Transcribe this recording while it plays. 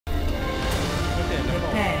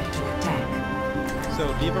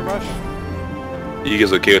so Diva Rush? You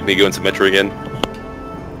guys okay with me going to Metro again?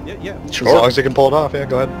 Yeah. Sure. As long as you can pull it off, yeah,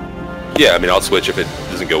 go ahead. Yeah, I mean, I'll switch if it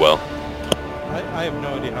doesn't go well. I have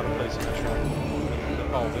no idea how to play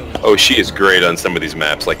Symmetra. Oh, she is great on some of these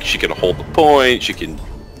maps. Like, she can hold the point, she can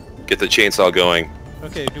get the chainsaw going.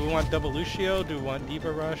 Okay, do we want double Lucio? Do we want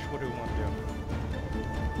Diva Rush? What do we want to do?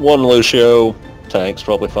 One Lucio, tank's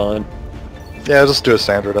probably fine. Yeah, just do a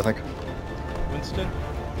standard, I think. Winston?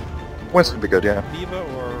 Winston would be good, yeah. Diva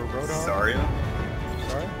or Roadhog? Sorry.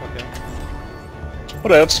 Sorry? Okay.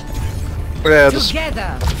 What else? Yeah, just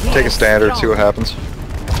Together, take a standard, see what happens.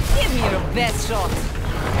 Give me your best shot.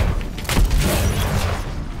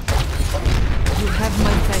 You have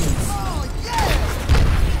my thanks.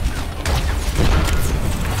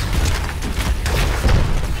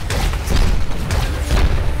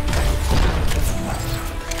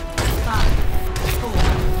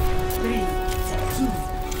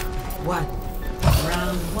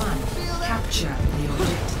 Round 1. Capture the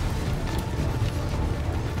objective.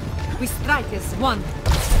 We strike as one.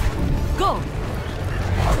 Go!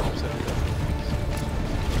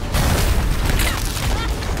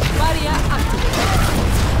 Barrier activated.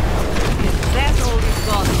 Is that all we've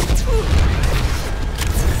got?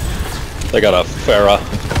 They got a Pharah.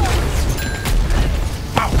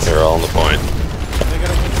 They're all on the point.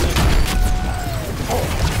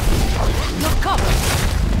 You're covered.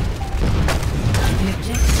 The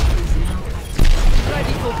objective is now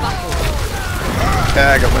Ready for battle.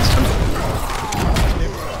 Yeah, I got Winston.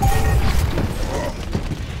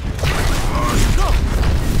 Go!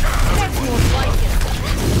 That's more like it.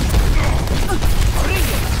 Bring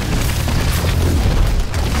it.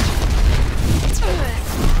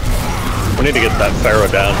 We need to get that Pharah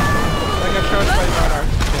down. I got charged by Monarch.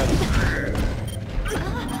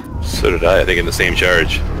 So did I think in the same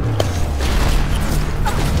charge.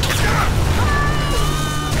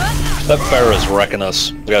 That Pharah's wrecking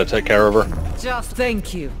us. We gotta take care of her. Just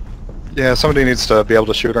thank you. Yeah, somebody needs to be able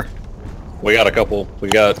to shoot her. We got a couple. We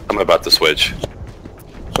got I'm about to switch. a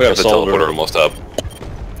The soldier. teleporter almost up.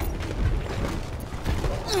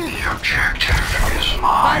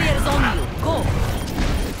 Barriers on you. Go!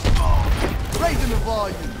 Raising the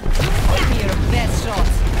volume. Give me your best shot.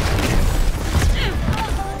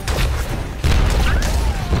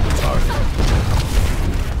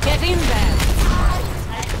 Get in there.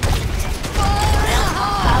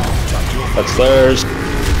 That's theirs.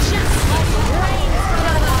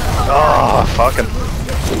 Oh, fucking.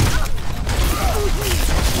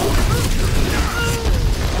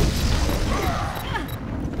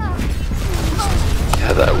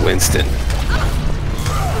 Yeah, that Winston.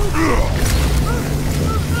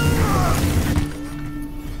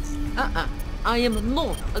 I am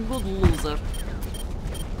not a good loser.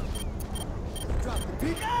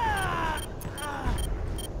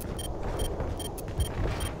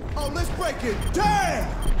 Oh, let's break it. Damn!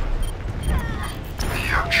 The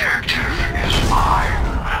objective is mine.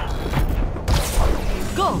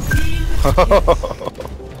 Go!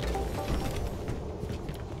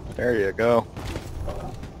 There you go.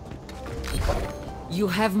 You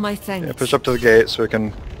have my thanks. Yeah, push up to the gate so we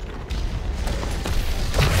can...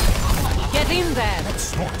 Get in there.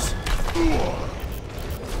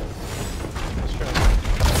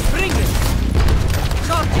 Bring it.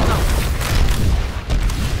 Charge it up.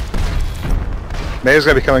 May's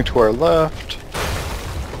gonna be coming to our left.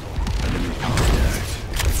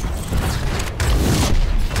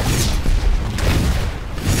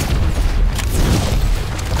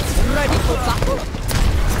 Ready for battle.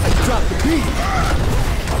 Drop the beat.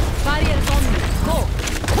 Barriers on me. Go.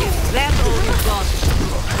 That's all we've got.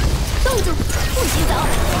 动作不许走。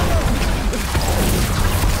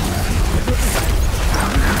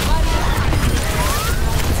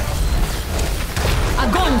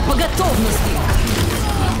 Огонь по готовности.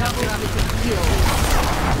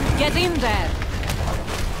 Get in there.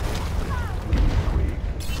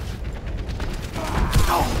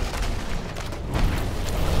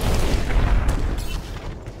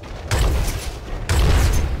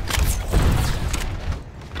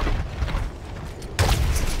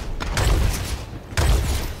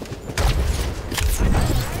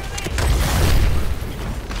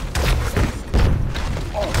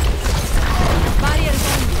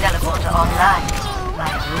 teleporter online.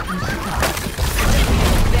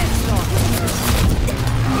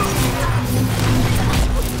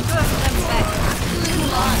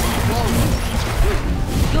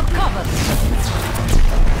 You're covered.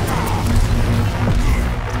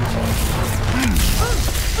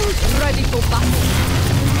 Ready for battle.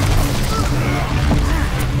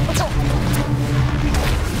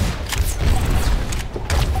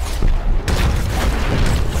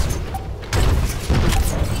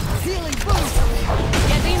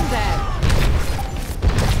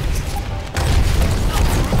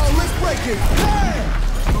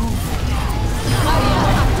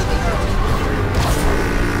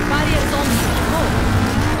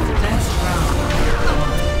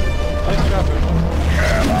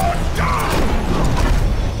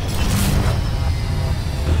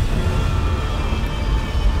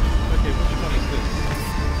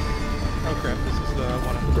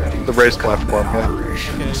 one of them? The raised platform, yeah.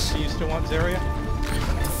 Okay, so you still want Zarya?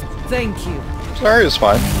 Thank you. Zarya's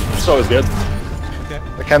fine. It's always good. Okay.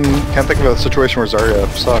 I can't think of a situation where Zarya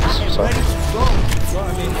sucks, so. Well,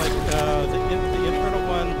 I mean, like, the infernal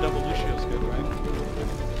one, double Lucio's good, right?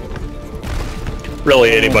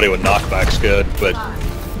 Really, anybody with knockback's good, but...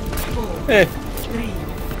 Eh.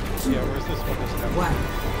 Yeah, whereas this one doesn't have one.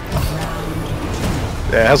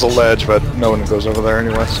 Yeah, it has a ledge, but no one goes over there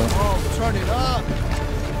anyway, so. Oh, turn it up.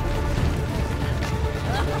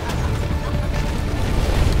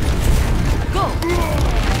 Go.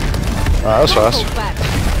 That was fast. Go back.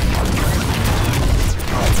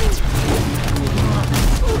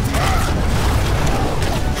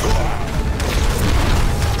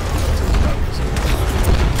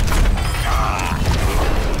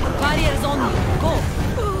 Barriers on you. Go.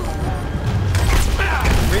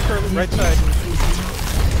 Reaper, right side.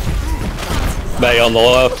 May on the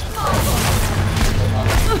left.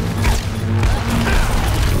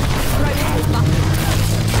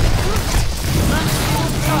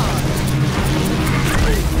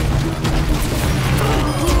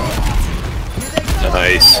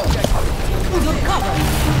 Nice. Good cover.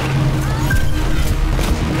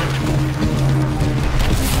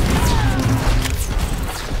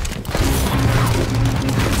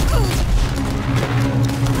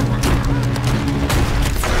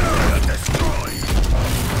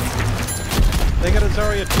 They got a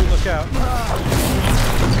Zarya too, look out.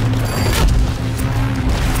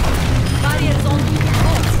 Barriers on you.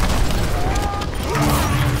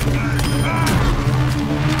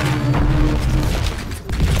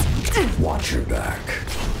 Watch your back.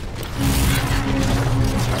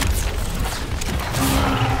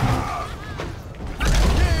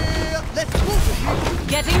 Yeah, let's move it here.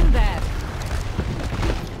 Get in there.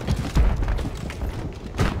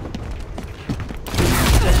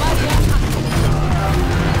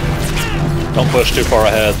 Don't push too far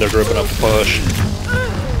ahead, they're grouping up to push.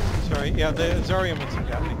 Sorry, yeah, the Zarya ones have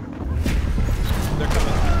got me. They're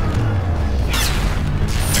coming.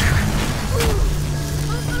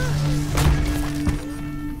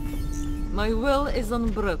 My will is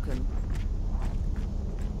unbroken.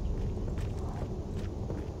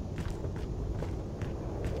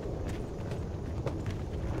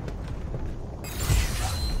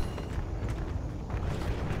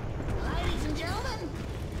 Ladies and gentlemen,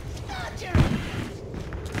 start your...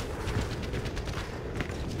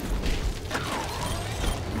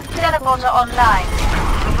 Teleporter online.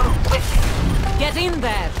 Move quickly. Get in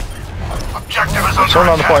there. Objective is under Turn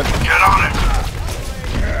on the attack. point. Get on it.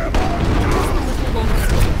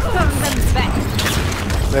 Turn them back.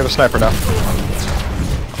 They have a sniper now.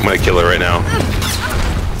 I'm gonna kill her right now.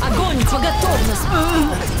 Огонь по готовности.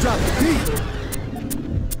 Drop the beat.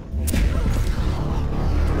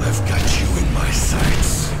 I've got you in my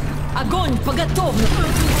sights. Огонь по готовности.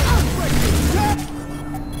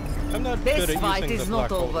 I'm not This good at fight using is the not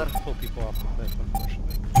black hole over. to pull people off the cliff,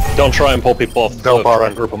 unfortunately. Don't try and pull people off the They'll cliff, try borrow.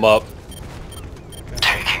 and group them up.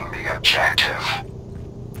 Taking the objective.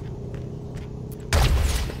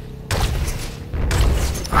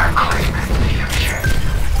 I'm claiming the objective.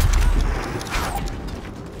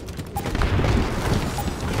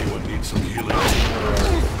 Anyone need some healing?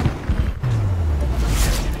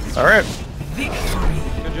 Alright. Good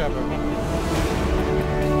job, everyone.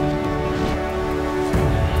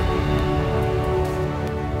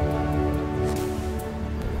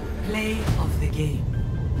 Play of the game.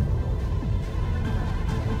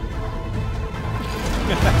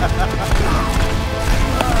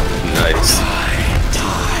 Nice.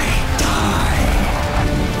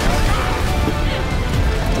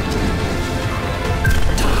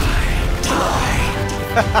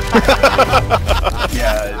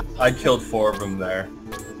 Yeah, I killed 4 of them there.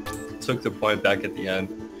 Took the point back at the end.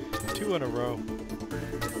 2 in a row.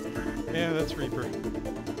 Yeah, that's Reaper.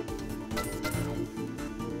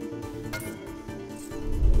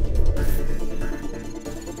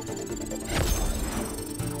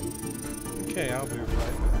 Okay, I'll move.